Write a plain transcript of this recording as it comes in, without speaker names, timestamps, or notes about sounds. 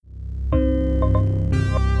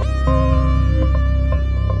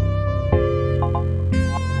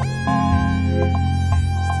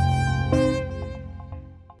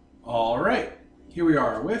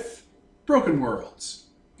Broken Worlds,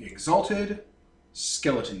 The Exalted,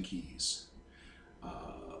 Skeleton Keys.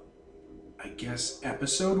 I guess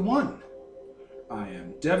episode 1. I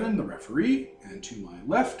am Devin, the referee, and to my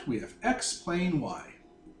left we have X playing Y.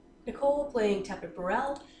 Nicole playing Tepid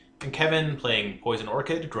Burrell. And Kevin playing Poison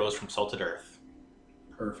Orchid, grows from salted earth.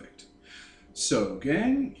 Perfect. So,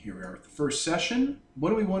 gang, here we are at the first session.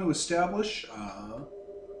 What do we want to establish kind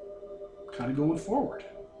of going forward?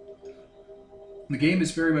 The game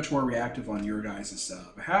is very much more reactive on your guys'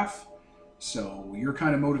 behalf, so your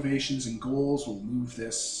kind of motivations and goals will move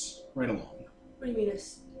this right along. What do you mean, I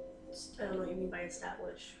don't know what you mean by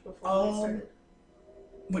establish before we started.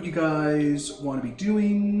 What you guys want to be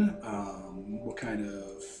doing, what kind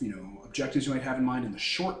of, objectives you might have in mind in the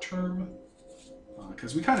short term,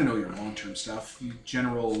 because we kind of know your long-term stuff,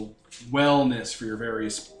 general wellness for your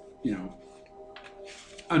various,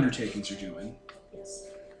 undertakings you're doing. Yes.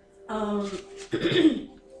 I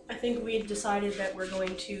think we decided that we're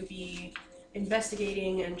going to be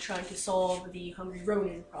investigating and trying to solve the Hungry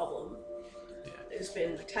Ronin problem. Yeah. There's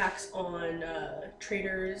been attacks on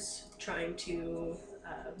traders trying to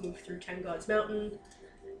move through Ten Gods Mountain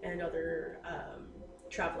and other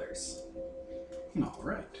travelers. All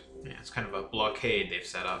right. Yeah, it's kind of a blockade they've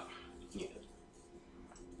set up. Yeah.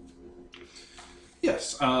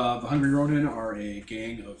 Yes, the Hungry Ronin are a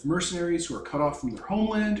gang of mercenaries who are cut off from their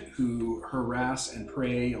homeland, who harass and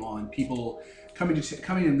prey on people coming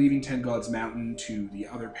and leaving Ten Gods Mountain to the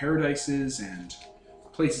other paradises and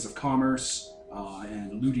places of commerce,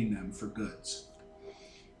 and looting them for goods.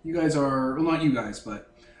 You guys are, well, not you guys,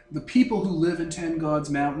 but the people who live in Ten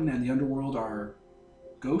Gods Mountain and the underworld are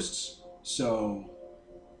ghosts, so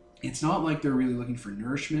it's not like they're really looking for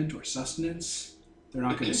nourishment or sustenance. They're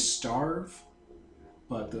not going to starve,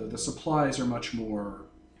 but the supplies are much more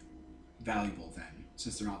valuable then,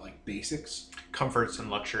 since they're not like basics. Comforts and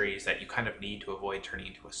luxuries that you kind of need to avoid turning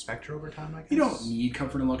into a specter over time, I guess. You don't need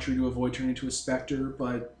comfort and luxury to avoid turning into a specter,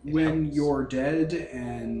 but when helps. you're dead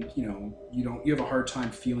and you have a hard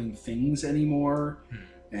time feeling things anymore,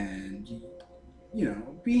 and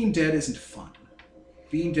being dead isn't fun.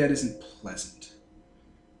 Being dead isn't pleasant,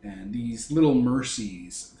 and these little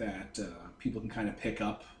mercies that people can kind of pick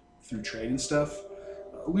up through trade and stuff,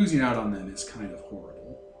 losing out on them is kind of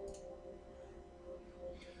horrible.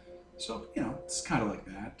 So, it's kind of like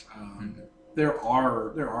that. There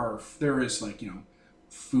is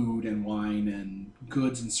food and wine and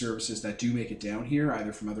goods and services that do make it down here,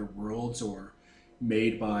 either from other worlds or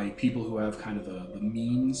made by people who have kind of the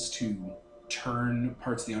means to turn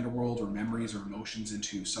parts of the underworld or memories or emotions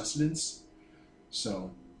into sustenance.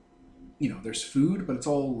 So, there's food, but it's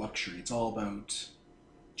all luxury. It's all about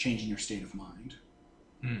changing your state of mind.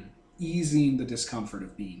 Easing the discomfort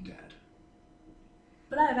of being dead.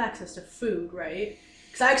 But I have access to food, right?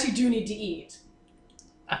 Because I actually do need to eat.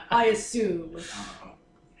 I assume.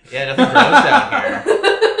 Yeah, nothing grows down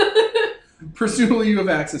here. Presumably you have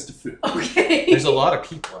access to food. Okay. There's a lot of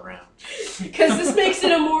people around. Because this makes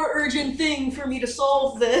it a more urgent thing for me to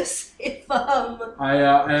solve this. If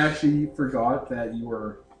I actually forgot that you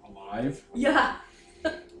were alive. Yeah.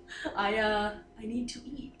 I need to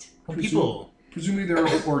eat. Well, people. Presumably there are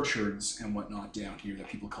orchards and whatnot down here that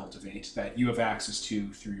people cultivate that you have access to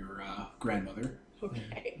through your grandmother.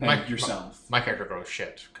 Okay. And yourself. My character grows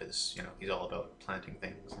shit because he's all about planting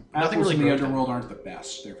things. Apples in the grows down. underworld aren't the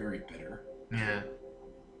best. They're very bitter. Yeah.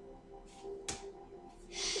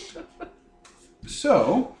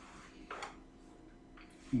 So,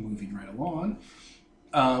 moving right along,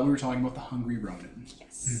 we were talking about the Hungry Ronin.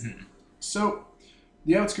 Yes. Mm-hmm. So,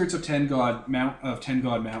 the outskirts of Ten God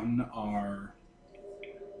Mountain are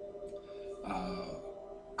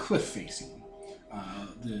cliff facing.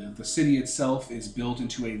 The city itself is built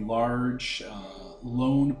into a large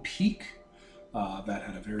lone peak that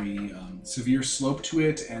had a very severe slope to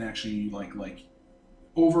it, and actually like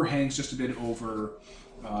overhangs just a bit over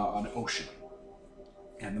an ocean.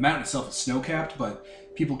 And the mountain itself is snow-capped, but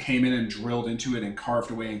people came in and drilled into it and carved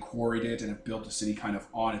away and quarried it and have built a city kind of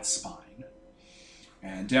on its spine.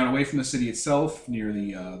 And down away from the city itself, near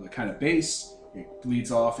the kind of base, it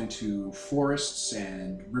bleeds off into forests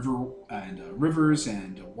and rivers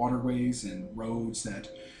and waterways and roads that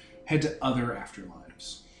head to other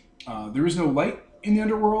afterlives. There is no light in the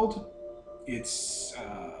underworld. It's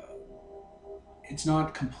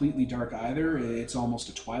not completely dark either. It's almost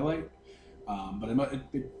a twilight, but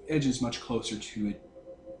it edges much closer to it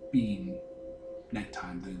being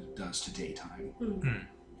nighttime than it does to daytime.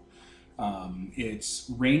 It's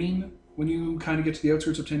raining when you kind of get to the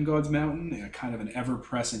outskirts of Ten Gods Mountain, kind of an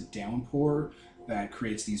ever-present downpour that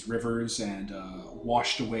creates these rivers and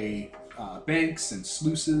washed away banks and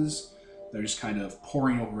sluices They're just kind of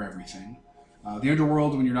pouring over everything. The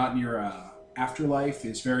underworld, when you're not in your afterlife,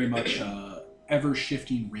 is very much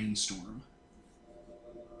ever-shifting rainstorm.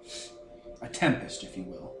 A tempest, if you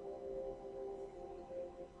will.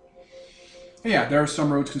 And yeah, there are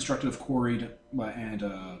some roads constructed of quarried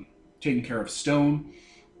and taken care of stone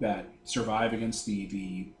that survive against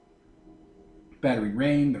the battering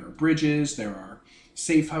rain. There are bridges, there are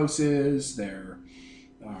safe houses, there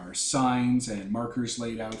are signs and markers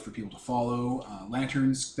laid out for people to follow,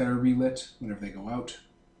 lanterns that are relit whenever they go out,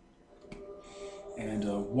 and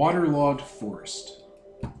a waterlogged forest.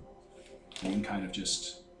 You can kind of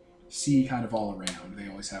just see kind of all around. They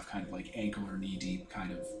always have kind of like ankle or knee deep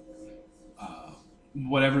kind of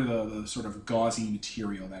whatever the sort of gauzy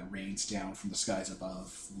material that rains down from the skies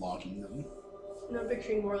above, logging them. And I'm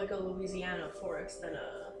picturing more like a Louisiana forest than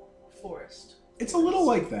a forest. It's a little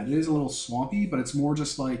like that. It is a little swampy, but it's more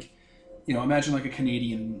just like, imagine like a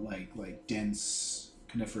Canadian like dense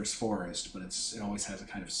coniferous forest, but it always has a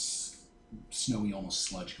kind of snowy, almost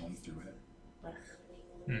sludge going through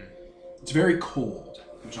it. It's very cold.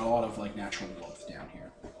 There's not a lot of like natural warmth down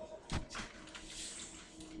here.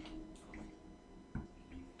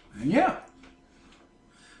 And yeah,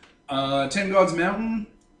 Ten Gods Mountain,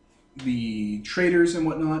 the traders and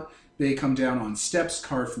whatnot, they come down on steps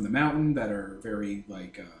carved from the mountain that are very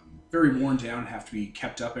very worn down, have to be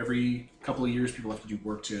kept up every couple of years. People have to do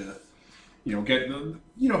work to, get the,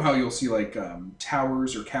 how you'll see like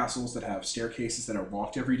towers or castles that have staircases that are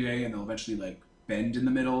walked every day, and they'll eventually like bend in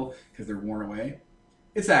the middle because they're worn away.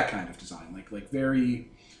 It's that kind of design, like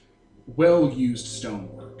very well-used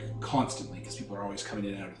stonework constantly, because people are always coming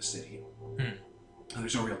in and out of the city. And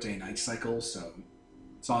there's no real day and night cycle, so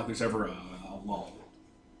it's not like there's ever a lull.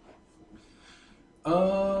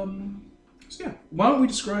 So yeah, why don't we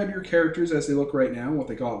describe your characters as they look right now, what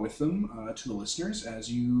they got with them, to the listeners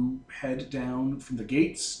as you head down from the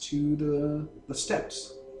gates to the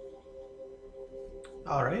steps.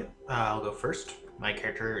 All right, I'll go first. My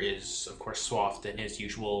character is, of course, swathed in his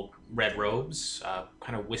usual red robes,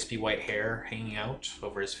 kind of wispy white hair hanging out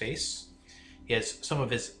over his face. He has some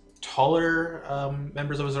of his taller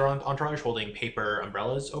members of his entourage holding paper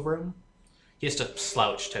umbrellas over him. He has to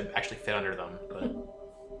slouch to actually fit under them, but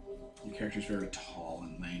Your character's very tall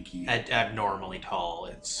and lanky. abnormally tall.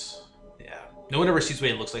 No one ever sees what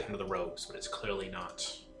he looks like under the robes, but it's clearly not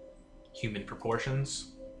human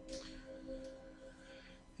proportions.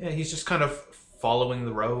 Yeah, he's just kind of following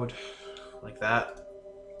the road like that.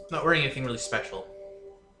 Not wearing anything really special.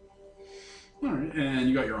 All right, and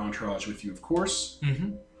you got your entourage with you, of course.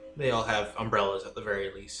 Mm-hmm. They all have umbrellas at the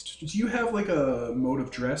very least. Do you have like a mode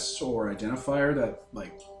of dress or identifier that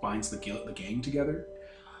like binds the gang together?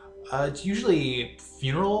 It's usually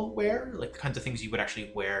funeral wear, like the kinds of things you would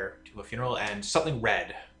actually wear to a funeral, and something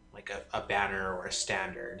red, like a banner or a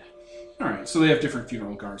standard. All right, so they have different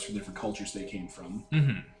funeral guards for different cultures they came from.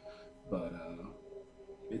 Mm-hmm. But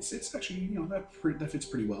it's actually that fits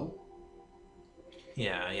pretty well.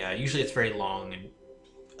 Yeah. Usually it's very long and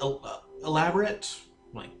elaborate,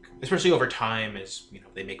 like especially over time as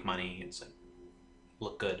they make money. It's like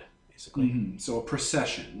look good, basically. Mm-hmm. So a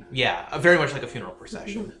procession. Yeah, very much like a funeral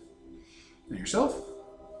procession. And yourself?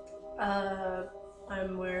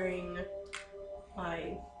 I'm wearing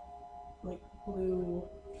my blue.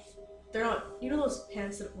 They're not. You know those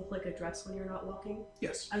pants that look like a dress when you're not walking?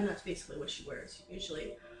 Yes. And that's basically what she wears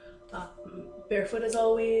usually. Barefoot as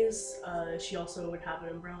always. She also would have an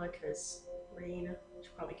umbrella because rain. She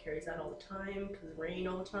probably carries that all the time because rain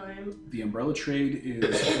all the time. The umbrella trade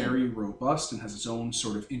is very robust and has its own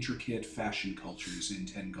sort of intricate fashion cultures in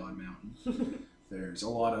Ten God Mountain. There's a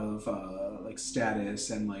lot of status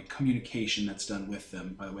and communication that's done with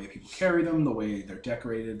them by the way people carry them, the way they're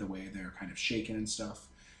decorated, the way they're kind of shaken and stuff.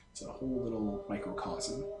 It's a whole little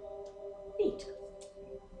microcosm. Neat.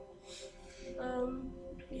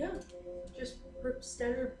 Yeah, just her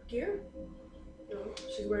standard gear.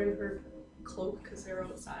 She's wearing her cloak because they're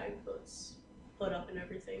outside, so it's put up and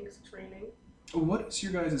everything because it's raining. What is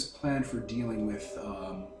your guys' plan for dealing with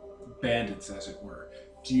bandits, as it were?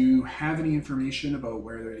 Do you have any information about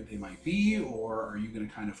where they might be, or are you going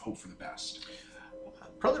to kind of hope for the best?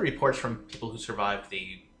 Probably reports from people who survived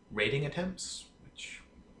the raiding attempts, which...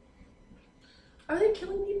 Are they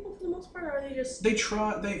killing people for the most part, or are they just... They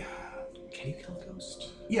try... Can you kill a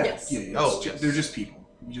ghost? Yeah. Yes. Yeah. Oh, yes. They're just people.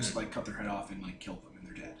 You just cut their head off and kill them, and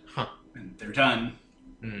they're dead. Huh. And they're done.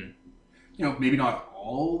 Mm. Maybe not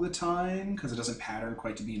all the time, because it doesn't pattern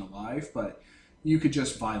quite to being alive, but you could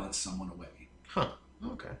just violence someone away. Huh.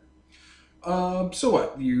 Okay. So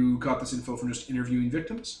what? You got this info from just interviewing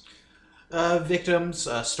victims? Victims,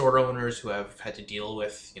 store owners who have had to deal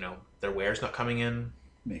with, their wares not coming in.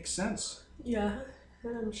 Makes sense. Yeah,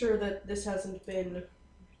 and I'm sure that this hasn't been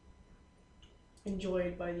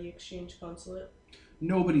enjoyed by the exchange consulate.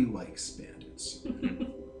 Nobody likes bandits.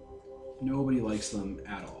 Nobody likes them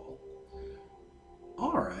at all.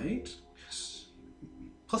 All right.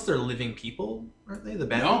 Plus, they're living people, aren't they? The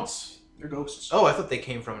bandits? No, they're ghosts. Oh, I thought they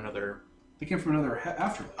came from another... They came from another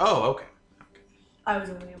afterlife. Oh, okay. I was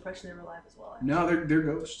under the impression they were alive as well. No, they're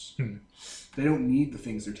ghosts. They don't need the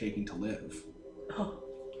things they're taking to live. Oh,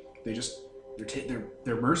 They just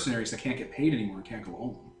they're mercenaries that can't get paid anymore and can't go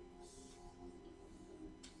home.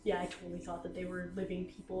 yeah, I totally thought that they were living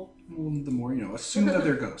people. Well, the more you know. Assume that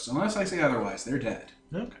they're ghosts. Unless I say otherwise, they're dead.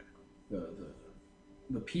 Okay.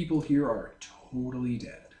 The people here are totally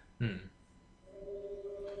dead.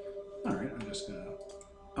 All right, I'm just gonna.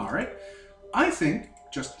 All right, I think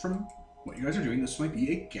just from what you guys are doing, this might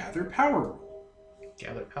be a gather power roll.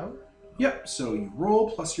 Gather power? Yep. So you roll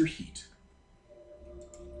plus your heat.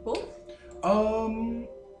 Cool.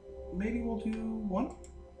 Maybe we'll do one,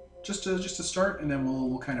 just to start, and then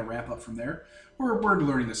we'll kind of wrap up from there. We're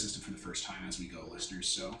learning the system for the first time as we go, listeners.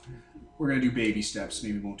 So we're gonna do baby steps.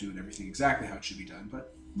 Maybe we won't do everything exactly how it should be done,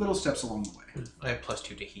 but little steps along the way. I have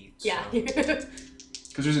 +2 to heat. Yeah. So.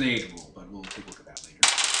 Because there's an age rule, but we'll take a look at that later.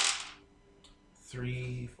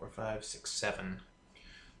 3, 4, 5, 6, 7.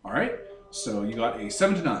 All right. So you got a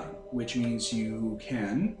 7 to 9, which means you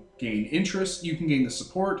can gain interest. You can gain the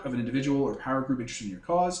support of an individual or power group interested in your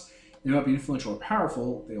cause. They may not be influential or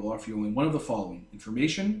powerful. They will offer you only one of the following: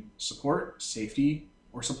 information, support, safety,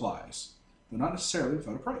 or supplies. Though not necessarily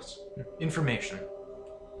without a price. Information.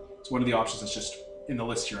 It's one of the options that's just in the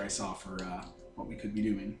list here I saw for what we could be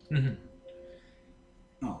doing.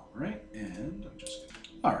 All right, and I'm just...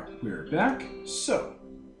 All right, we're back. So,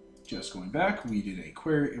 just going back, we did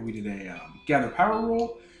a gather power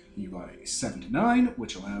roll. You got a 7 to 9,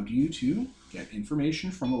 which allowed you to get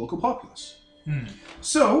information from the local populace.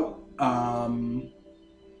 So,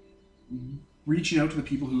 reaching out to the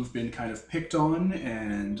people who've been kind of picked on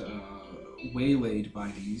and waylaid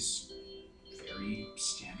by these very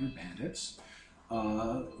standard bandits,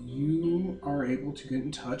 you are able to get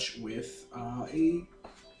in touch with a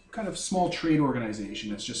kind of small trade organization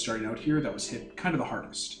that's just starting out here that was hit kind of the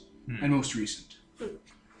hardest and most recent.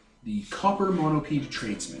 The Copper Monopede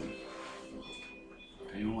Tradesmen.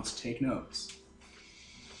 If anyone wants to take notes.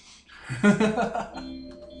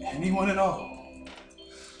 Anyone at all.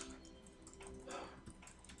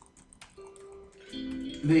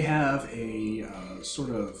 They have a sort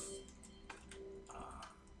of,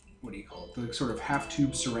 what do you call it? The sort of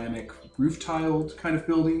half-tube ceramic roof-tiled kind of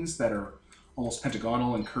buildings that are almost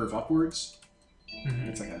pentagonal and curve upwards.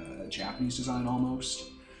 It's like a Japanese design almost.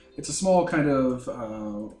 It's a small kind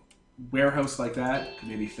of warehouse like that. Could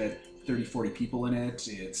maybe fit 30, 40 people in it.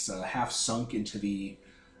 It's half sunk into the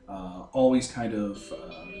always kind of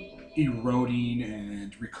eroding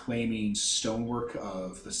and reclaiming stonework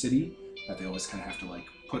of the city that they always kind of have to like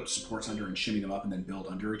put supports under and shimmy them up and then build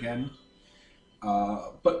under again.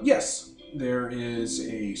 But yes, there is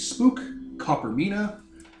a spook, Copper Mina,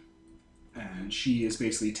 and she is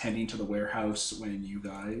basically tending to the warehouse when you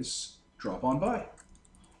guys drop on by.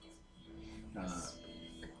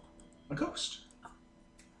 A ghost.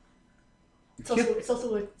 It's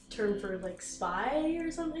also a term for like spy or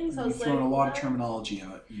something. So I You've was thrown like, a lot of what? terminology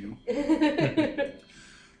at you.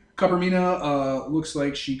 Coppermina looks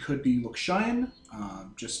like she could be Luxshine.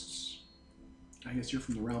 Just, I guess you're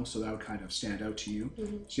from the realm, so that would kind of stand out to you.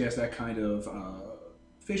 She has that kind of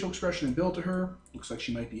facial expression and build to her. Looks like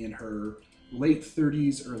she might be in her late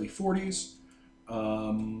 30s, early 40s.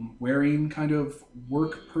 Wearing kind of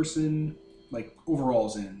work person, like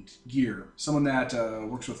overalls and gear. Someone that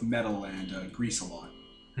works with metal and grease a lot.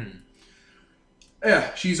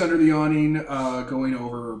 Yeah, she's under the awning going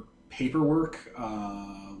over paperwork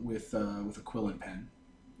with a quill and pen.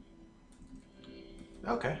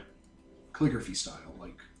 Okay. Calligraphy style,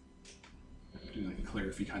 like doing like a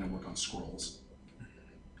calligraphy kind of work on scrolls.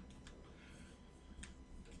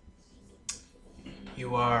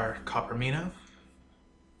 You are Coppermina?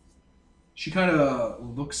 She kind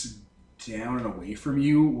of looks down and away from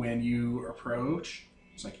you when you approach.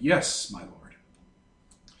 It's like, yes, my lord.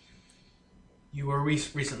 You were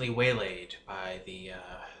recently waylaid by the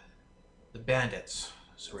bandits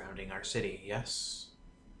surrounding our city, yes?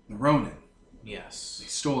 The Ronin. Yes. They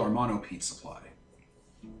stole our monopede supply.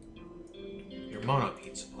 Your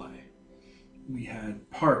monopede supply. We had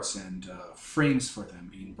parts and frames for them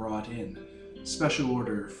being brought in. Special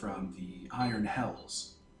order from the Iron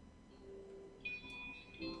Hells.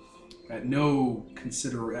 at no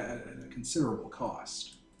considerable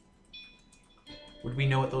cost. Would we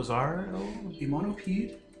know what those are? A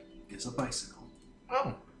monopede is a bicycle.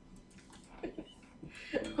 Oh.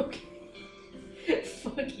 Okay.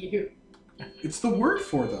 Fuck you. It's the word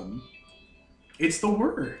for them. It's the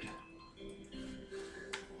word.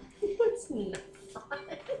 It's not.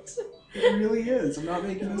 It really is. I'm not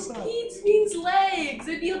making this up. Pedes means legs.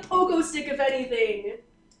 It'd be a pogo stick if anything.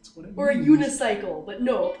 That's what it Or a means. unicycle. But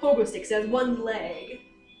no, a pogo stick has one leg.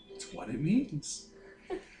 That's what it means.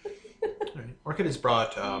 Alright. Orchid has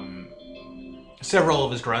brought several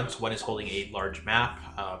of his grunts. One is holding a large map.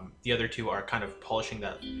 The other two are kind of polishing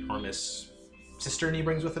that enormous cistern he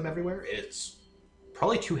brings with him everywhere. It's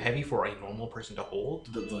probably too heavy for a normal person to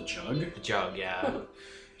hold. The jug. The jug, yeah.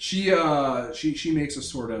 She makes a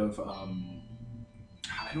sort of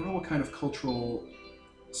I don't know what kind of cultural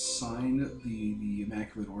sign the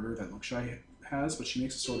Immaculate Order that Lookshy has, but she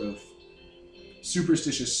makes a sort of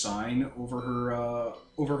superstitious sign over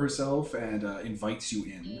herself and invites you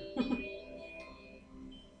in.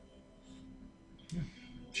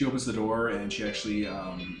 She opens the door and she actually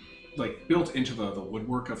like built into the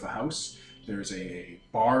woodwork of the house. There's a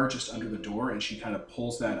bar just under the door, and she kind of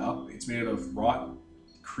pulls that up. It's made out of wrought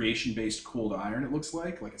creation-based cold iron. It looks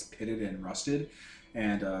like it's pitted and rusted,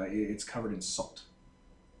 and it's covered in salt.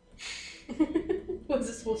 Was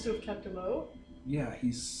it supposed to have kept him out? Yeah,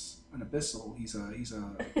 he's an abyssal. He's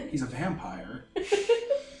a vampire.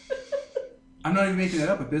 I'm not even making that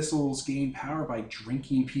up. Abyssals gain power by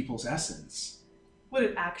drinking people's essence. Would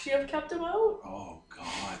it actually have kept him out? Oh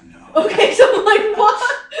God, no. Okay, so I'm like, what?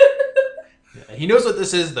 Yeah, he knows what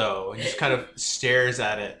this is, though, and just kind of stares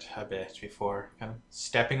at it a bit before kind of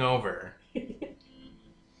stepping over.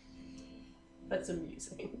 That's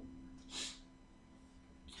amusing.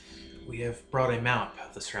 We have brought a map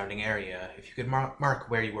of the surrounding area. If you could mark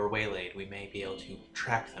where you were waylaid, we may be able to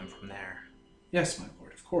track them from there. Yes, my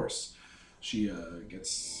lord, of course. She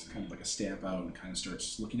gets kind of like a stamp out and kind of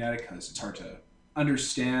starts looking at it because it's hard to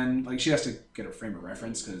understand. Like, she has to get a frame of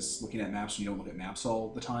reference because looking at maps when you don't look at maps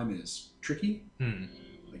all the time is tricky.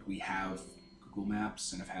 Like, we have Google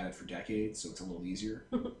Maps and have had it for decades, so it's a little easier.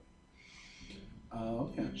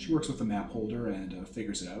 Yeah, she works with the map holder and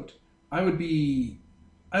figures it out. I would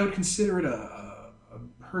consider it a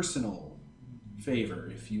personal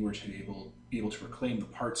favor if you were to be able to reclaim the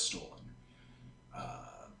parts stolen.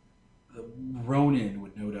 The Ronin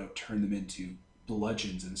would no doubt turn them into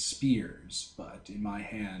bludgeons and spears, but in my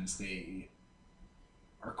hands they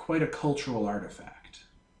are quite a cultural artifact.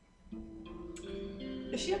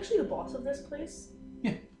 Is she actually the boss of this place?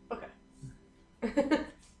 Yeah. Okay.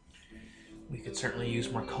 We could certainly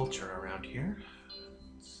use more culture around here.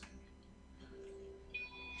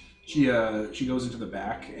 She goes into the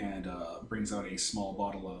back and brings out a small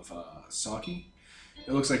bottle of sake.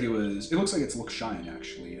 It looks like it's Lookshian,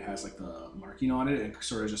 actually. It has like the marking on it and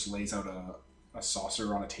sort of just lays out a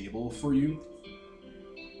saucer on a table for you.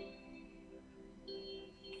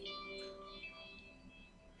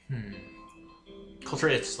 Culture,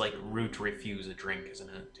 it's like rude to refuse a drink, isn't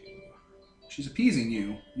it? She's appeasing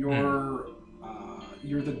you. You're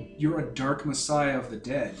a dark messiah of the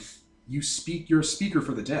dead. You're a speaker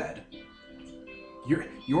for the dead.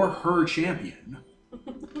 You're her champion.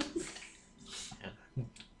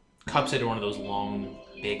 Cups it in one of those long,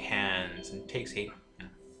 big hands and takes a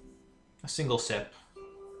single sip.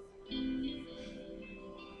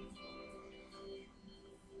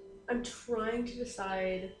 I'm trying to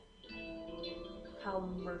decide how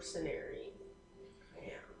mercenary I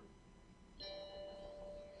am.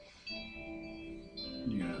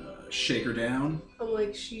 You gonna shake her down? I'm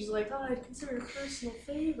like, she's like, oh, I'd consider it a personal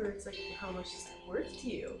favor. It's like, well, how much is that worth to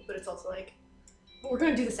you? But it's also like, well, we're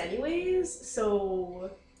gonna do this anyways,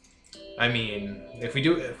 so. I mean, if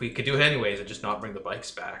we could do it anyways and just not bring the bikes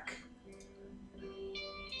back.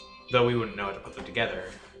 Though we wouldn't know how to put them together.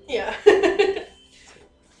 Yeah.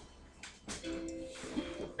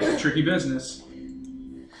 Tricky business.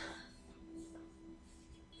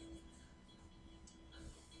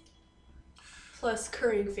 Plus,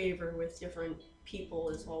 currying favor with different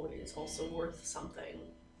people is always also worth something.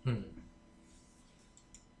 I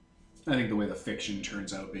think the way the fiction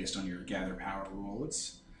turns out based on your gather power rule,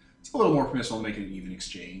 it's a little more permissible to make it an even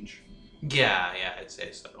exchange. Yeah, I'd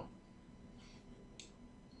say so.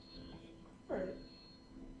 Alright.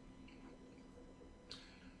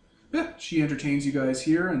 Yeah, she entertains you guys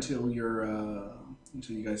here until you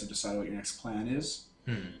guys have decided what your next plan is.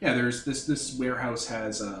 Yeah, there's this warehouse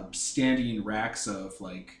has standing racks of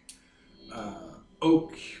like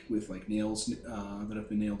oak with like nails that have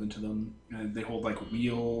been nailed into them, and they hold like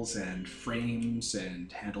wheels and frames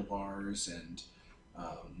and handlebars, and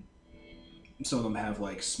some of them have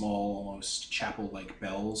like small, almost chapel-like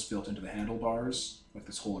bells built into the handlebars, like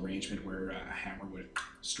this whole arrangement where a hammer would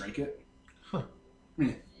strike it. Huh.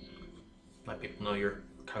 Yeah. Let people know you're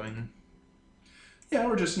coming. Yeah,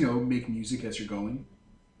 or just, make music as you're going.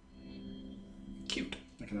 Cute.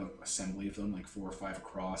 Like an assembly of them, like 4 or 5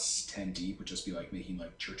 across, 10 deep, would just be like making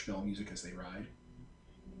like church bell music as they ride.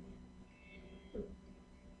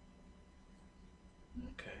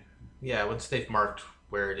 Okay. Yeah, once they've marked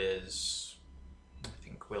where it is, I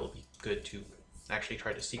think it'll be good to actually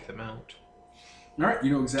try to seek them out. All right,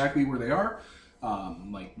 you know exactly where they are,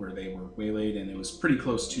 like where they were waylaid, and it was pretty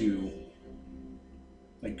close to.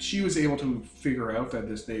 Like she was able to figure out that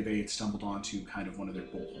they had stumbled onto kind of one of their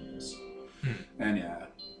bolt holes, and yeah,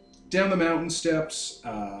 down the mountain steps,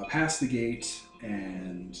 past the gate,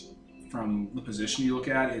 and from the position you look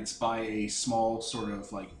at, it's by a small sort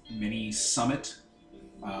of like mini summit,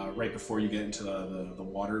 right before you get into the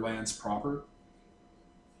waterlands proper.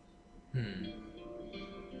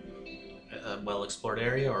 A well-explored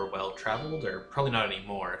area or well-traveled, or probably not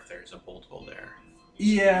anymore if there's a bolt hole there.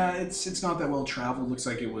 Yeah, it's not that well traveled. Looks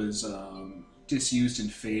like it was disused in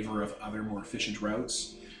favor of other more efficient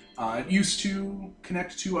routes. It used to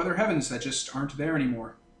connect to other heavens that just aren't there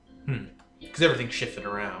anymore. Because everything's shifted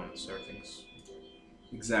around, so everything's...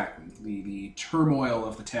 Exactly. The turmoil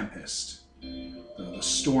of the Tempest, the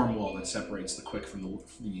storm wall that separates the quick from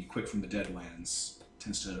the Deadlands,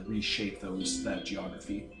 tends to reshape that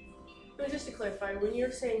geography. But just to clarify, when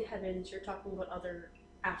you're saying heavens, you're talking about other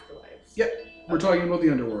afterlives. Yep, we're talking about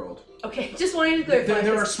the underworld. Okay, just wanted to clarify.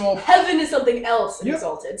 There are small. Heaven is something else in Yep.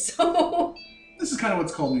 Exalted, so. This is kind of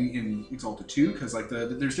what's called in Exalted 2, because like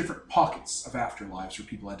there's different pockets of afterlives where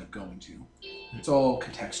people end up going to. It's all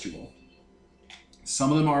contextual.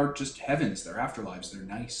 Some of them are just heavens. They're afterlives. They're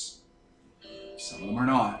nice. Some of them are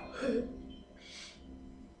not.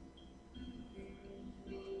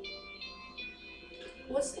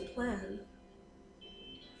 What's the plan?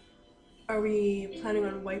 Are we planning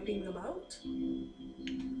on wiping them out?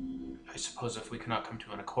 I suppose if we cannot come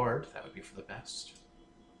to an accord, that would be for the best.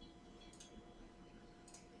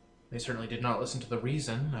 They certainly did not listen to the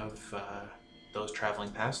reason of those traveling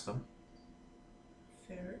past them.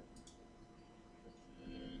 Fair.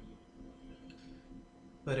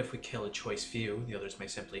 But if we kill a choice few, the others may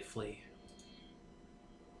simply flee.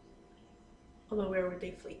 Although where would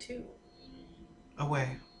they flee to?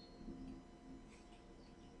 Away.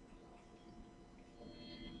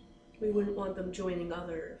 We wouldn't want them joining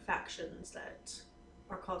other factions that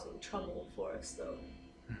are causing trouble for us, though.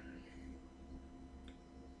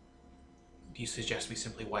 Do you suggest we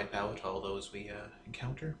simply wipe out all those we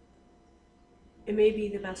encounter? It may be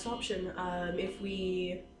the best option. If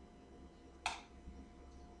we...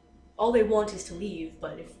 All they want is to leave,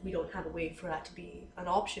 but if we don't have a way for that to be an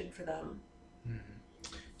option for them,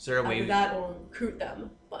 Is there a way? either that or recruit them,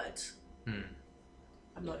 but Hmm.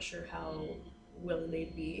 I'm not sure how willing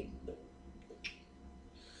they'd be.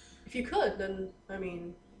 If you could, then, I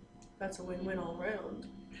mean, that's a win-win all around.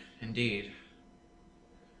 Indeed.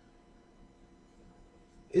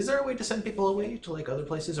 Is there a way to send people away to like other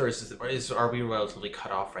places, or are we relatively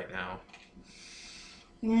cut off right now?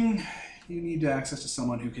 You need access to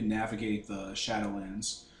someone who can navigate the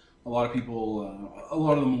Shadowlands. A lot of people, a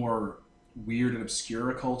lot of the more weird and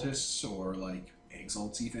obscure occultists, or like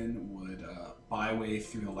exalts even, would buy way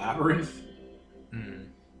through the labyrinth.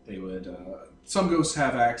 They would. Some ghosts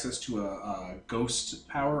have access to a ghost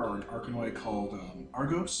power or an arcanoid called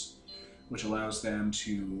Argos, which allows them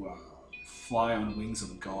to fly on wings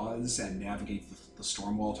of gods and navigate the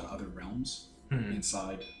storm wall to other realms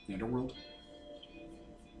inside the underworld.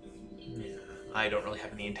 Yeah, I don't really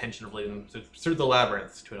have any intention of leading them through the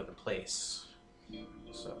labyrinth to another place.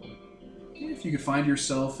 So, If you could find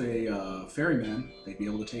yourself a ferryman, they'd be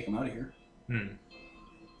able to take them out of here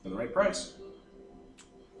for the right price.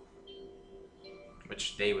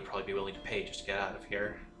 which they would probably be willing to pay just to get out of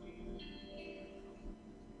here.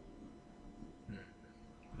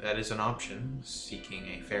 That is an option, seeking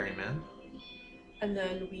a ferryman. And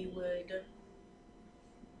then we would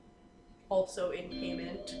also, in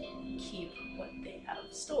payment, keep what they have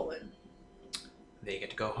stolen. They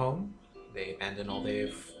get to go home. They abandon all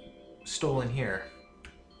they've stolen here.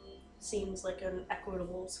 Seems like an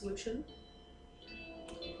equitable solution.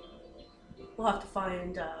 We'll have to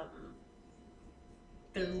find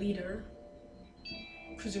their leader.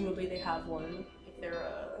 Presumably they have one. If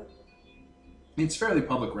they're It's fairly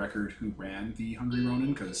public record who ran the Hungry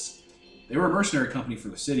Ronin, because They were a mercenary company for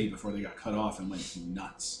the city before they got cut off and went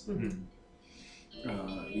nuts. Mhm.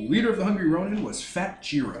 The leader of the Hungry Ronin was Fat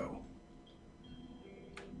Jiro.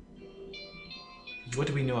 What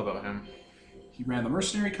do we know about him? He ran the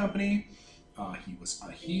mercenary company. He was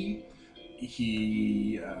He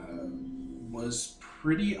was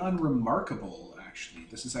pretty unremarkable, actually.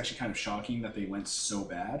 This is actually kind of shocking that they went so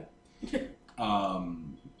bad.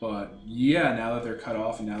 But yeah, now that they're cut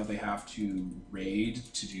off and now that they have to raid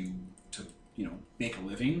to make a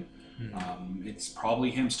living, it's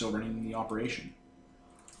probably him still running the operation.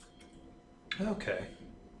 Okay.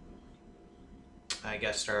 I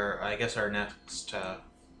guess our next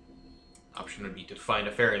option would be to find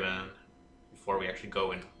a ferryman before we actually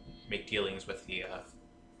go and make dealings with the.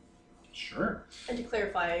 Sure. And to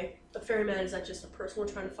clarify, a ferryman, is that just a person we're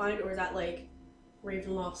trying to find, or is that like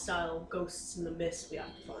Ravenloft style ghosts in the mist we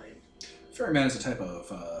have to find? Ferryman is a type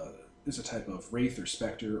of wraith or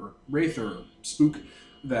specter or wraith or spook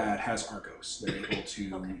that has Argos. They're able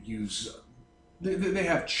to use. They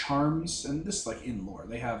have charms, and this is like in lore.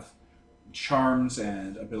 They have charms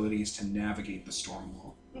and abilities to navigate the storm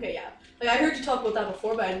wall. Okay, yeah. Like I heard you talk about that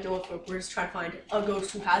before, but I didn't know if we're just trying to find a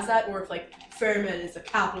ghost who has that, or if like ferryman is a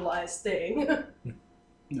capitalized thing.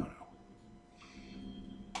 No.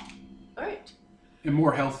 All right. And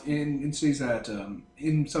more health in cities that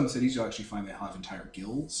in some cities you'll actually find they have entire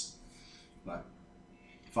guilds, but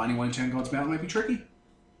finding one in Ten Gods Mountain might be tricky.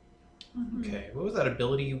 Okay, what was that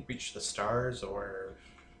ability? Reach the stars, or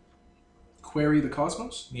Query the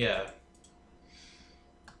Cosmos. yeah.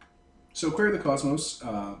 So Query the Cosmos,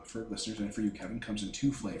 for listeners and for you, Kevin, comes in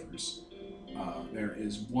two flavors. There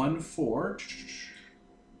is one for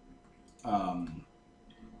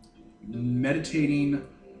meditating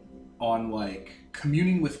on like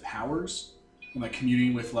communing with powers and like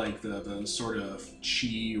communing with like the sort of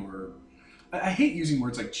chi, or I hate using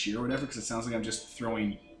words like chi or whatever because it sounds like I'm just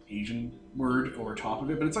throwing Asian word over top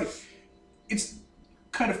of it, but it's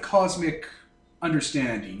kind of cosmic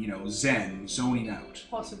understanding, Zen, zoning out.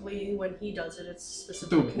 Possibly when he does it, it's The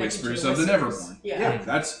specifically Whispers of the Neverborn. Yeah.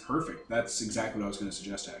 That's perfect. That's exactly what I was going to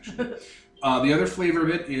suggest, actually. The other flavor of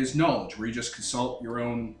it is knowledge, where you just consult your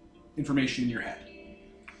own information in your head.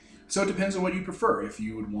 So it depends on what you prefer. If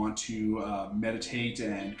you would want to meditate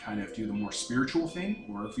and kind of do the more spiritual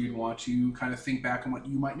thing, or if you'd want to kind of think back on what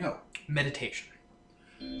you might know. Meditation.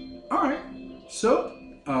 All right. So,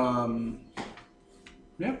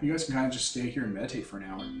 yeah, you guys can kind of just stay here and meditate for an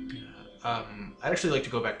hour. I'd actually like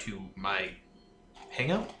to go back to my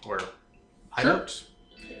hangout or hideout.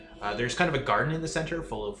 There's kind of a garden in the center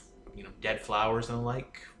full of dead flowers and the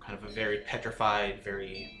like. Kind of a very petrified,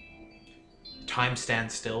 very time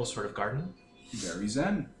stands still sort of garden. Very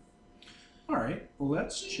zen. All right,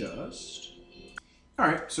 let's just. All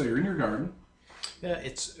right, so you're in your garden. Yeah,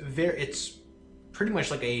 it's pretty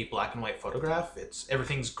much like a black and white photograph.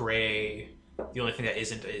 Everything's gray. The only thing that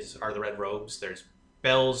isn't are the red robes. There's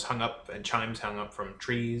bells hung up and chimes hung up from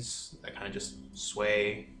trees that kind of just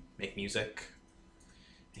sway, make music.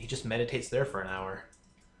 And he just meditates there for an hour.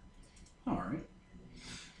 All right.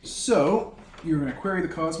 So you're going to query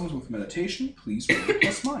the cosmos with meditation. Please roll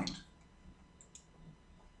plus mind.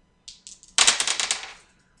 5,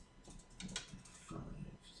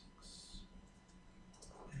 6,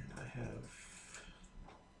 and I have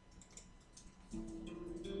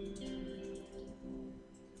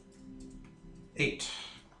 8.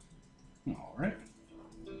 All right.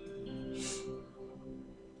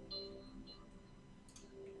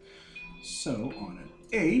 So on an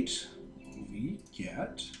 8, we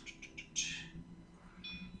get.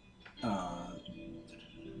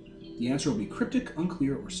 The answer will be cryptic,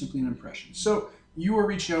 unclear, or simply an impression. So you are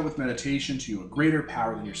reaching out with meditation to a greater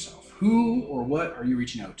power than yourself. Who or what are you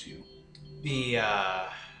reaching out to? The what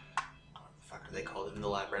the fuck are they called in the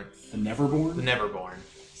labyrinth? The Neverborn? The Neverborn.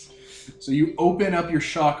 So you open up your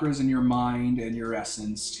chakras and your mind and your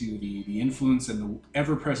essence to the influence and the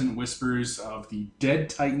ever-present whispers of the dead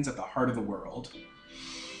titans at the heart of the world.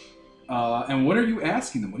 And what are you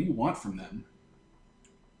asking them? What do you want from them?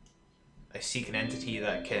 I seek an entity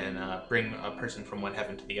that can bring a person from one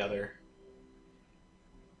heaven to the other.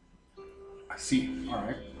 I see. All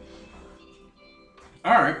right.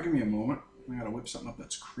 All right, give me a moment. I gotta whip something up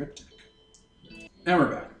that's cryptic. And we're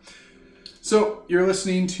back. So you're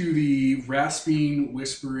listening to the rasping,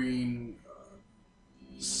 whispering,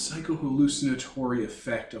 psychohallucinatory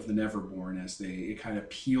effect of the Neverborn as it kind of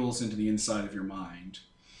peels into the inside of your mind.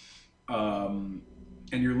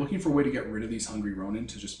 And you're looking for a way to get rid of these hungry Ronin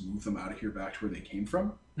to just move them out of here back to where they came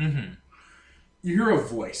from. Mm-hmm. You hear a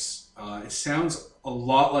voice. It sounds a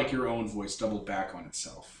lot like your own voice doubled back on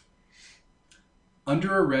itself.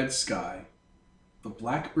 Under a red sky, the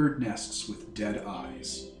blackbird nests with dead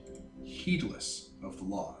eyes, heedless of the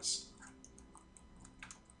laws.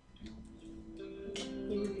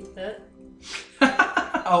 Can you repeat that?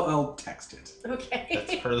 I'll text it. Okay.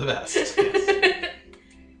 That's for the best. Yes.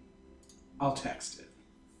 I'll text it.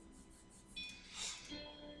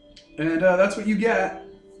 And that's what you get.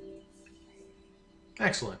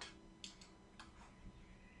 Excellent.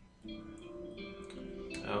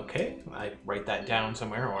 Okay, I write that down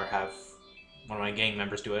somewhere, or have one of my gang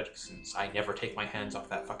members do it, since I never take my hands off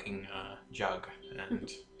that fucking jug. And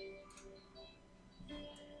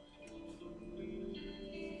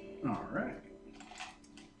All right.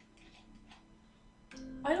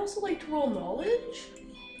 I'd also like to roll knowledge.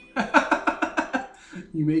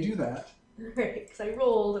 You may do that. Right, because I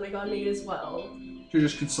rolled and I got an 8 as well. You're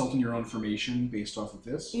just consulting your own information based off of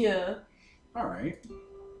this? Yeah. All right.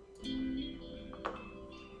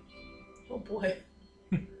 Oh boy.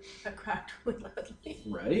 I cracked really loudly.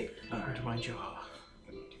 Right. All over right. to my jaw.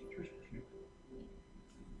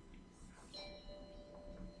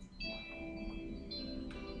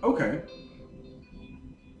 Okay.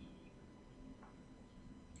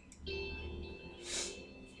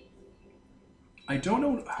 I don't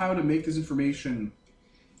know how to make this information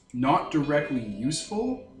not directly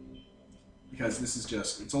useful, because this is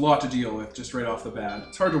just, it's a lot to deal with just right off the bat.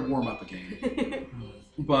 It's hard to warm up a game.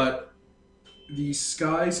 But the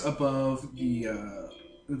skies above the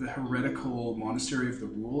heretical monastery of the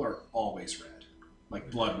Rule are always red,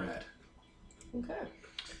 like blood red. Okay.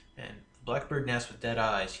 And blackbird nest with dead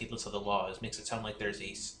eyes, heedless of the laws, makes it sound like there's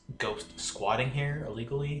a ghost squatting here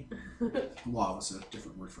illegally. Law was a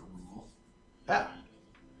different word for rule. Ah.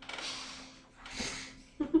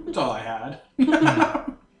 That's all I had.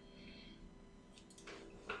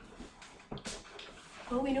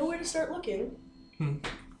 Well, we know where to start looking. And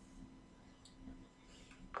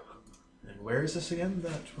where is this again?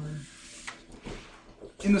 That we're...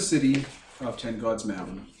 In the city of Ten Gods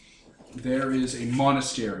Mountain, there is a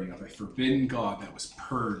monastery of a forbidden god that was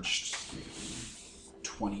purged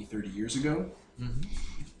 20, 30 years ago.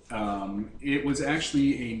 It was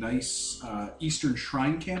actually a nice Eastern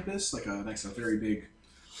Shrine campus, like a very big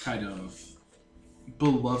kind of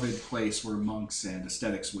beloved place where monks and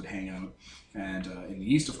ascetics would hang out. And in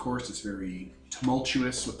the east, of course, it's very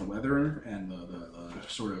tumultuous with the weather and the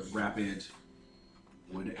sort of rapid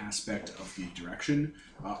wood aspect of the direction.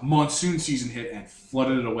 Monsoon season hit and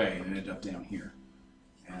flooded it away, and it ended up down here.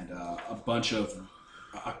 And a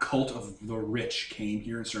cult of the rich came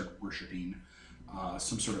here and started worshiping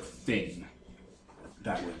some sort of thing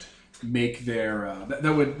that would make their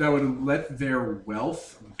that would let their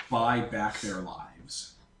wealth buy back their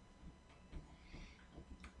lives.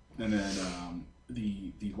 And then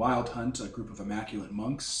the Wild Hunt, a group of immaculate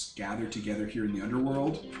monks, gathered together here in the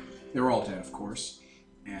underworld. They were all dead, of course,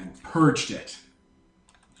 and purged it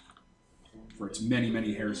for its many,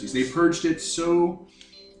 many heresies. They purged it so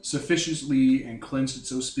sufficiently and cleansed it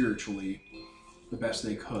so spiritually, the best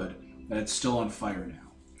they could, that it's still on fire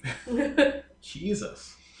now.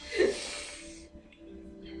 Jesus.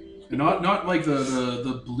 And not like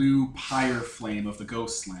the blue pyre flame of the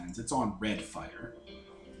Ghostlands. It's on red fire.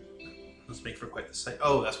 Let's make for quite the sight.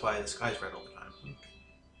 Oh, that's why the sky's red all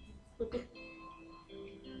the time.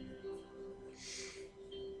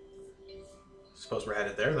 Suppose we're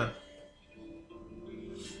headed there then.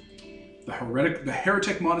 The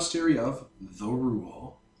heretic monastery of the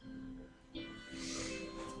Rule.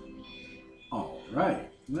 All right,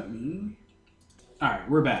 Alright,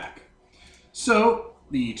 we're back. So,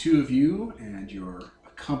 the two of you and your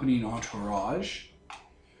accompanying entourage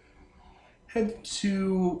head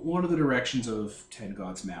to one of the directions of Ten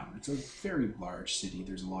Gods Mountain. It's a very large city.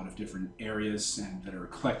 There's a lot of different areas that are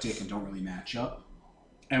eclectic and don't really match up.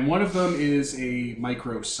 And one of them is a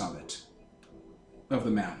micro summit of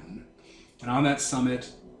the mountain. And on that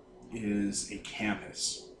summit is a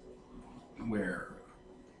campus where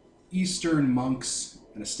Eastern monks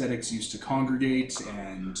and ascetics used to congregate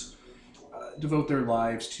and devote their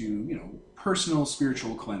lives to, personal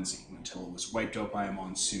spiritual cleansing until it was wiped out by a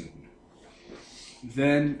monsoon.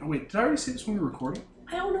 Then, wait, did I already say this when we were recording?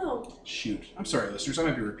 I don't know. Shoot. I'm sorry, listeners. I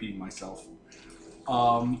might be repeating myself.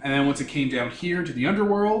 And then once it came down here to the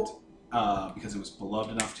underworld, because it was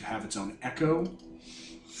beloved enough to have its own echo,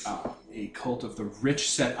 a cult of the rich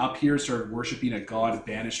set up here started worshipping a god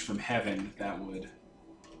banished from heaven that would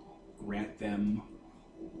grant them,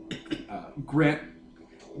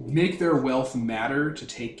 make their wealth matter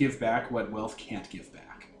to give back what wealth can't give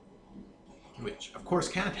back. Which, of course,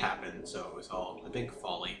 can't happen, so it's all a big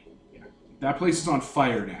folly. That place is on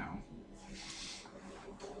fire now.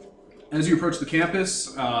 As you approach the campus,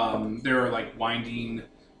 there are like winding,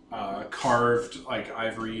 carved like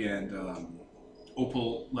ivory and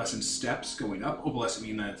opalescent steps going up. Opalescent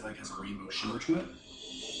meaning that it like has a rainbow shimmer to it.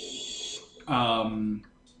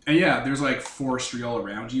 And yeah, there's like forestry all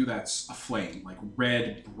around you that's aflame, like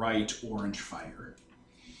red, bright orange fire.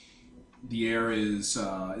 The air is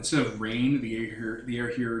instead of rain, the air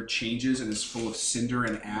here changes and is full of cinder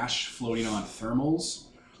and ash floating on thermals.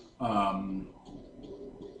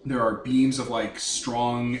 There are beams of like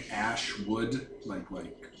strong ash wood, like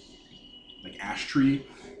ash tree,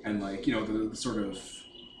 and like the sort of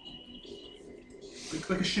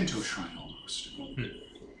like a Shinto shrine almost.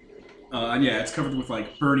 And yeah, it's covered with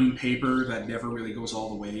like burning paper that never really goes all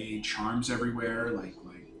the way, charms everywhere, like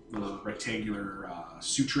little rectangular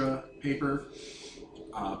sutra paper.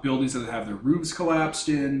 Buildings that have their roofs collapsed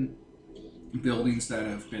in, buildings that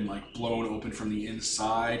have been like blown open from the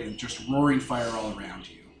inside, and just roaring fire all around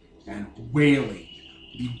you, and wailing.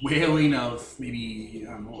 The wailing of maybe,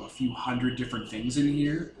 I don't know, a few hundred different things in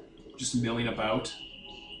here, just milling about.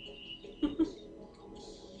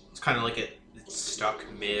 It's kind of like it's stuck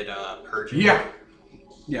mid purging. Yeah.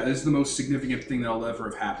 Yeah, this is the most significant thing that'll ever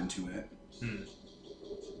have happened to it.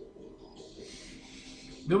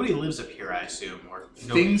 Nobody lives up here, I assume, or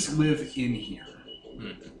Things live in here.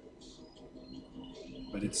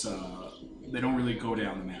 But it's, they don't really go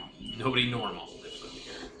down the mountain. Nobody normal lives up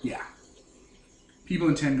here. Yeah. People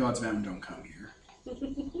in Ten Gods Mountain don't come here.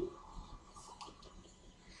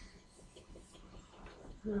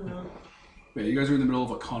 But you guys are in the middle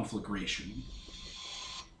of a conflagration.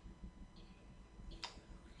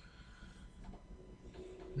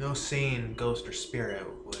 No sane ghost or spirit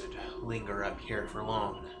would linger up here for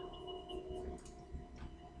long.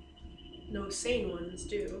 No sane ones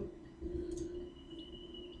do.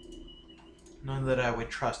 None that I would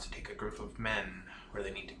trust to take a group of men where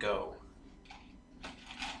they need to go.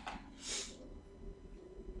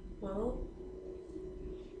 Well,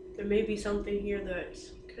 there may be something here that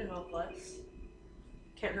could help us.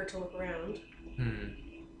 Can't hurt to look around.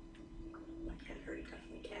 That can't hurt, it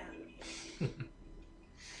definitely can.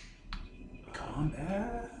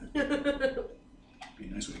 Combat. Be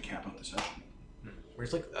a nice way to cap out the session.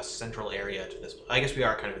 Where's like a central area to this? I guess we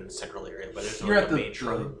are kind of in the central area, but there's no You're like, at a main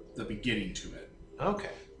shrine. the beginning to it.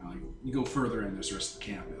 Okay. You go further in, there's the rest of the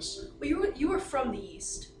campus. Well, you were from the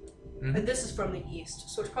east. And this is from the east,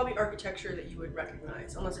 so it's probably architecture that you would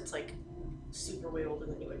recognize, unless it's like super way older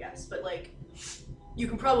than you would guess. But like, you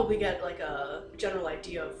can probably get like a general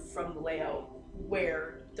idea from the layout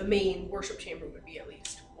where the main worship chamber would be, at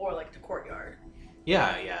least, or like the courtyard.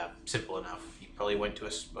 Yeah, simple enough. You probably went to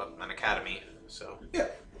an academy, so. Yeah.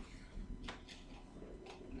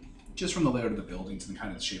 Just from the layout of the buildings and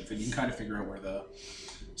kind of the shape of it, you can kind of figure out where the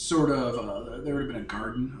sort of, there would have been a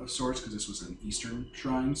garden of sorts, because this was an eastern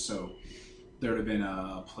shrine, so there would have been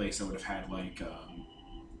a place that would have had like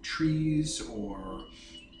trees or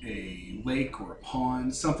a lake or a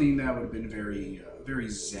pond, something that would have been very very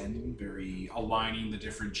zen, very aligning the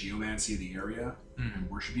different geomancy of the area and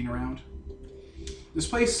worshipping around. This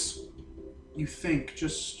place, you think,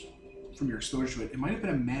 just from your exposure to it, it might have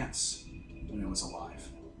been a manse when it was alive.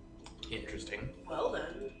 Interesting. Well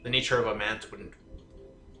then. The nature of a manse wouldn't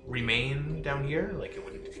remain down here? Like it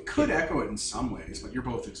wouldn't... It could echo it in some ways, but you're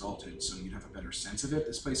both exalted, so you'd have a better sense of it.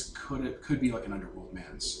 This place could be like an underworld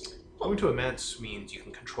manse. Going to a manse means you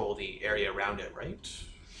can control the area around it, right?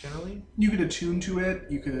 Generally? You could attune to it.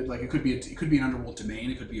 You could, like, it could be an underworld domain.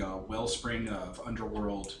 It could be a wellspring of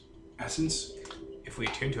underworld essence. If we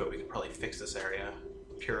attune to it, we could probably fix this area,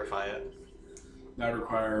 purify it. That would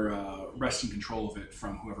require wresting control of it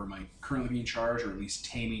from whoever might currently be in charge, or at least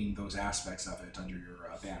taming those aspects of it under your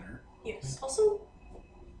banner. Yes. Also,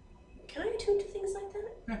 can I attune to things like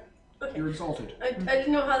that? Yeah. Okay. You're exalted. I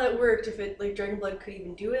didn't know how that worked, if it, like, Dragonblood could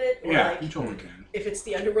even do it, or Yeah, like, you totally can. if it's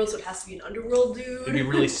the underworld, so it has to be an underworld dude. It'd be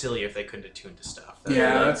really silly if they couldn't attune to stuff.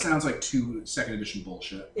 Yeah, like- that sounds like 2nd edition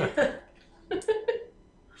bullshit. Yeah.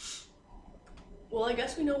 Well, I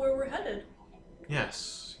guess we know where we're headed.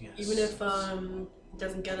 Yes. Even if it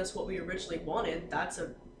doesn't get us what we originally wanted, that's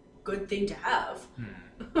a good thing to have.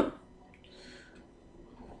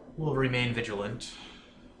 We'll remain vigilant.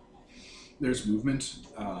 There's movement.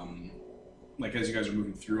 Like, as you guys are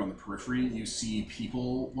moving through on the periphery, you see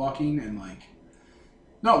people walking and, like,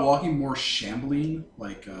 not walking, more shambling,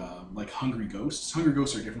 like hungry ghosts. Hungry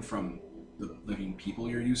ghosts are different from the living people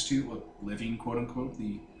you're used to, like, living, quote unquote,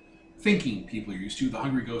 the thinking people you're used to. The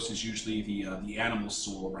hungry ghost is usually the animal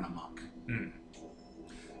soul run amok.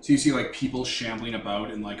 So you see, like, people shambling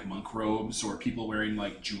about in, like, monk robes, or people wearing,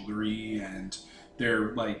 like, jewelry, and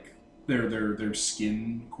they're, like, their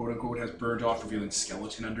skin, quote unquote, has burned off, revealing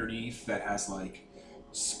skeleton underneath that has like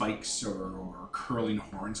spikes or curling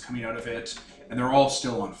horns coming out of it, and they're all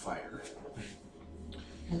still on fire.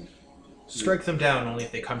 Strike them down only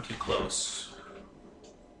if they come too close.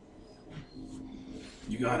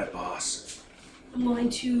 You got it, boss. I'm going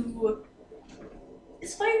to...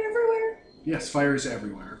 Is fire everywhere? Yes, fire is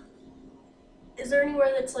everywhere. Is there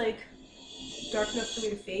anywhere that's, like, dark enough for me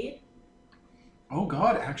to fade? Oh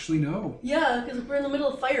god, actually no. Yeah, because we're in the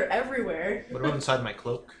middle of fire everywhere. What about inside my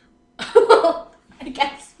cloak? I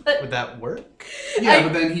guess, but... Would that work? Yeah,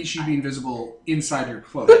 but then she'd be invisible inside your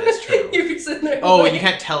cloak. That is true. You'd be sitting there. Oh, like, you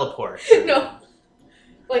can't teleport. No.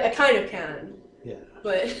 Like, I kind of can, Yeah.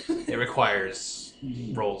 but... It requires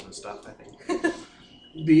rolls and stuff, I think.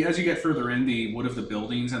 As you get further in, the wood of the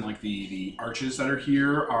buildings and like the arches that are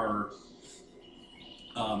here are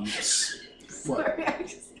what? Sorry, I'm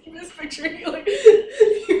just picturing you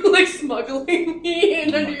like smuggling me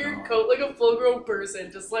in Oh under my your God. coat like a full-grown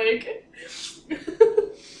person, just like...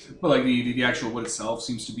 But like the actual wood itself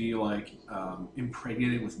seems to be like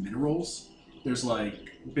impregnated with minerals. There's like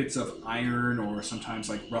bits of iron or sometimes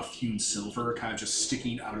like rough hewn silver kind of just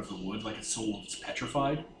sticking out of the wood like it's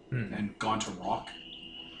petrified and gone to rock.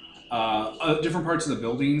 Different parts of the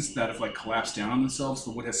buildings that have like collapsed down on themselves,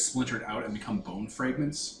 the wood has splintered out and become bone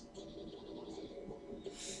fragments.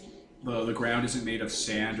 The ground isn't made of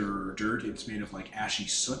sand or dirt, it's made of like ashy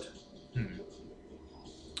soot.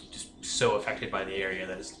 Just so affected by the area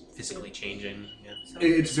that is physically changing. Yeah.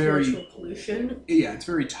 It's very- Spiritual pollution. Yeah, it's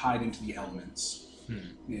very tied into the elements.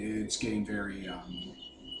 It's getting very,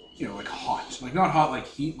 like hot. Like not hot like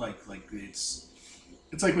heat, like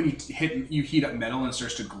it's like when you heat up metal and it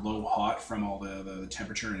starts to glow hot from all the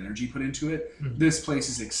temperature and energy put into it. Mm-hmm. This place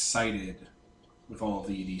is excited with all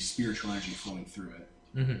the spiritual energy flowing through it.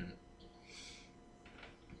 Mm-hmm.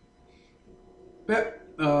 But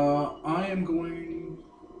I am going...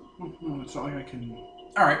 Oh, no, it's not like I can...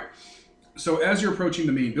 Alright. So as you're approaching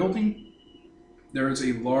the main building, there is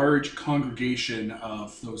a large congregation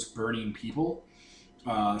of those burning people.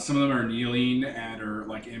 Some of them are kneeling and are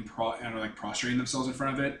like prostrating themselves in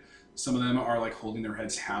front of it. Some of them are like holding their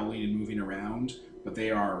heads, howling and moving around, but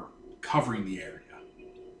they are covering the area.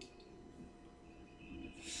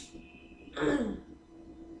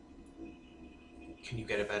 Can you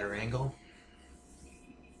get a better angle?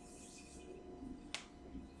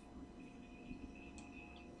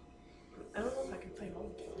 I don't know if I can fight all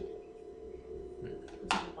of them. Is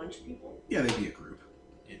it a bunch of people? Yeah, they'd be a group.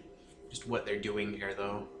 Just what they're doing here,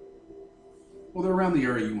 though. Well, they're around the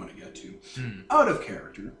area you want to get to. Out of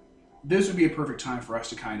character, this would be a perfect time for us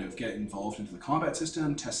to kind of get involved into the combat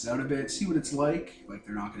system, test it out a bit, see what it's like. Like,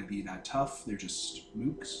 they're not going to be that tough. They're just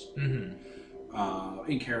mooks.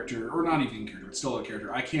 In character, or not even in character, but still in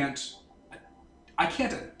character. I can't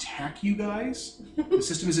attack you guys. The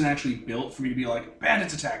system isn't actually built for me to be like,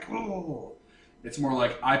 bandits attack. Oh. It's more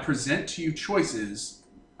like, I present to you choices,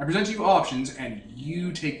 I present to you options, and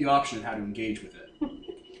you take the option of how to engage with it.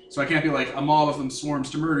 So I can't be like, a mob of them swarms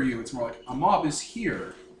to murder you. It's more like, a mob is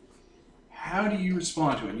here. How do you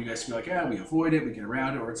respond to it? And you guys can be like, yeah, we avoid it, we get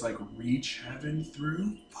around it, or it's like, reach heaven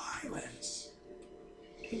through violence.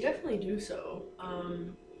 I can definitely do so.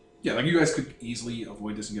 Yeah, like you guys could easily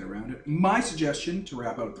avoid this and get around it. My suggestion to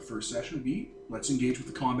wrap out the first session would be, let's engage with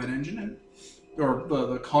the combat engine, or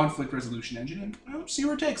the conflict resolution engine, and see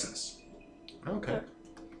where it takes us. Okay.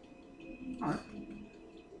 Alright.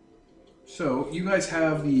 So, you guys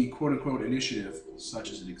have the quote-unquote initiative,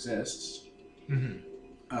 such as it exists.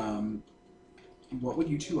 What would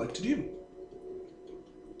you two like to do?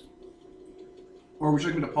 Or would you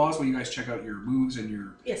like me to pause while you guys check out your moves and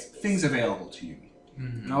your things available to you?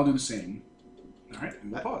 And I'll do the same. Alright,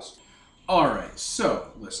 and we'll pause. Alright,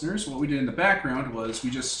 so, listeners, what we did in the background was we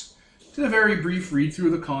just did a very brief read-through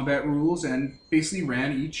of the combat rules and basically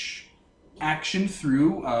ran each action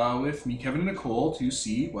through with me, Kevin, and Nicole to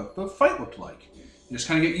see what the fight looked like. And just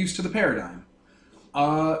kind of get used to the paradigm.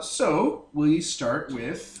 So, we start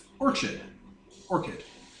with Orchid.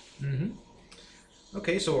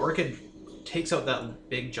 Okay, so Orchid takes out that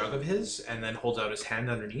big jug of his and then holds out his hand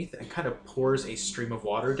underneath and kind of pours a stream of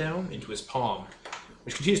water down into his palm,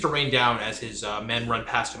 which continues to rain down as his men run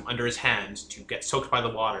past him under his hand to get soaked by the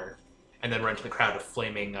water and then run to the crowd of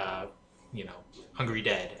flaming, hungry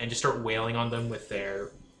dead and just start wailing on them with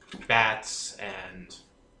their bats and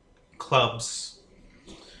clubs,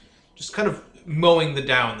 just kind of mowing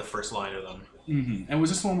down the first line of them. And was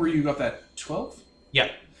this one where you got that 12?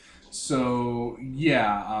 Yeah. So,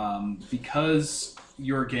 yeah, because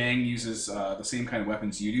your gang uses the same kind of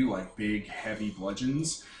weapons you do, like big, heavy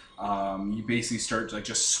bludgeons, you basically start like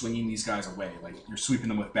just swinging these guys away, like you're sweeping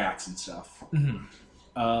them with bats and stuff.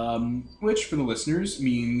 Which for the listeners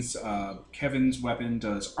means Kevin's weapon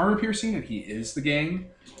does armor piercing, and he is the gang.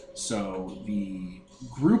 So the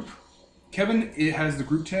group, Kevin has the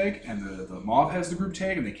group tag, and the mob has the group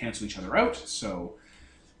tag, and they cancel each other out. So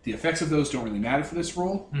the effects of those don't really matter for this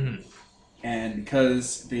roll. And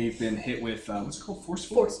because they've been hit with what's it called,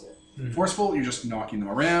 forceful? Forceful. Forceful, you're just knocking them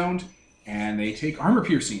around, and they take armor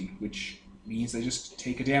piercing, which means they just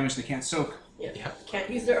take a damage they can't soak. Yeah. Can't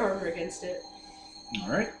use their armor against it. All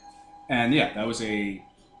right, and yeah,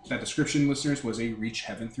 that description, listeners, was a reach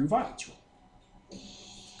heaven through violence roll.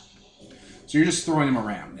 So you're just throwing them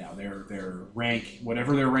around now. Their rank,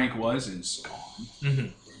 whatever their rank was, is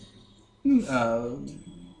gone.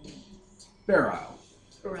 Beryl.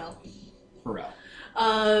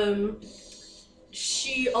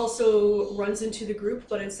 She also runs into the group,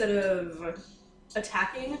 but instead of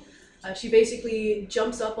attacking, she basically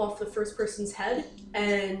jumps up off the first person's head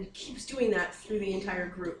and keeps doing that through the entire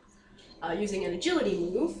group, using an agility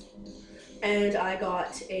move. And I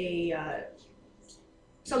got a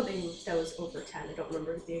something that was over 10. I don't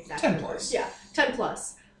remember the exact 10 number. plus. Yeah, 10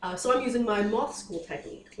 plus. So I'm using my Moth School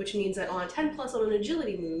technique, which means that on a 10 plus on an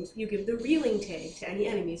agility move, you give the reeling tag to any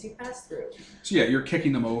enemies you pass through. So yeah, you're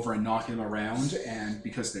kicking them over and knocking them around, and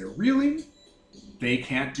because they're reeling, they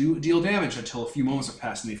can't deal damage until a few moments have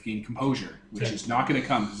passed and they've gained composure, which is not going to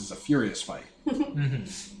come because it's a furious fight.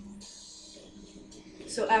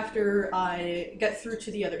 So after I get through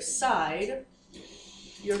to the other side,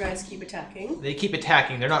 your guys keep attacking. They keep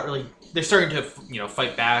attacking. They're not really. They're starting to,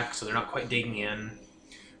 fight back, so they're not quite digging in.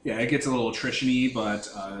 Yeah, it gets a little attrition-y, but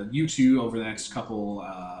you two, over the next couple,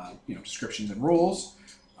 descriptions and rolls,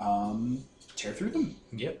 tear through them.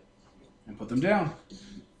 Yep. And put them down.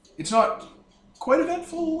 It's not quite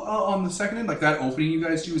eventful on the second end. Like, that opening you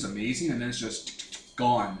guys do is amazing, and then it's just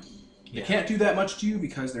gone. They can't do that much to you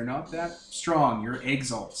because they're not that strong. You're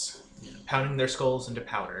exalts. Pounding their skulls into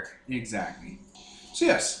powder. Exactly. So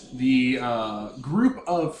yes, the group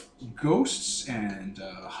of ghosts and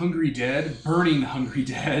burning hungry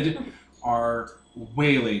dead, are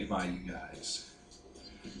waylaid by you guys.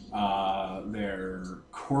 Their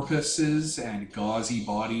corpses and gauzy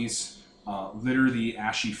bodies litter the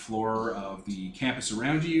ashy floor of the campus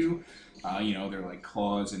around you. They're like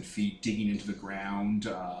claws and feet digging into the ground.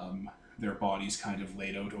 Their bodies kind of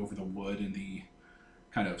laid out over the wood and the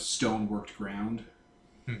kind of stone-worked ground.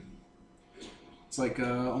 It's like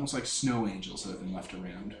almost like snow angels that have been left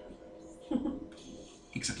around.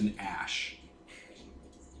 Except in ash.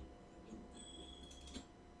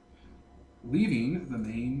 Leaving the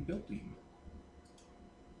main building.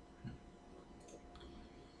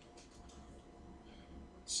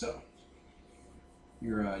 So,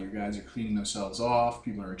 your guys are cleaning themselves off.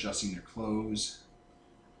 People are adjusting their clothes.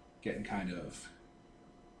 Getting kind of,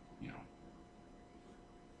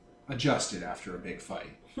 adjusted after a big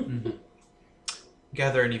fight.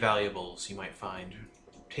 Gather any valuables you might find.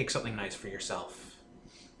 Take something nice for yourself.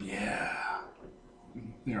 Yeah.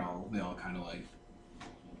 They all kind of like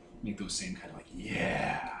make those same kind of like,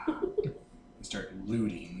 yeah. And start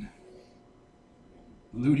looting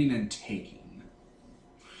and taking.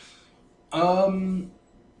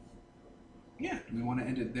 Yeah, we want to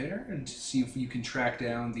end it there and see if you can track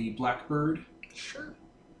down the Blackbird. Sure.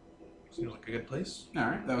 Seems like a good place. All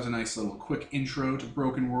right, that was a nice little quick intro to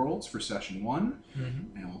Broken Worlds for session 1.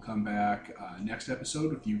 And we'll come back next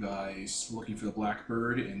episode with you guys looking for the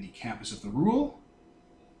Blackbird in the campus of the Rule.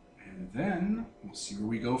 And then we'll see where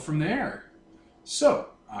we go from there. So,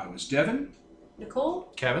 I was Devin.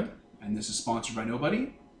 Nicole? Kevin? And this is sponsored by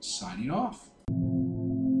Nobody, signing off.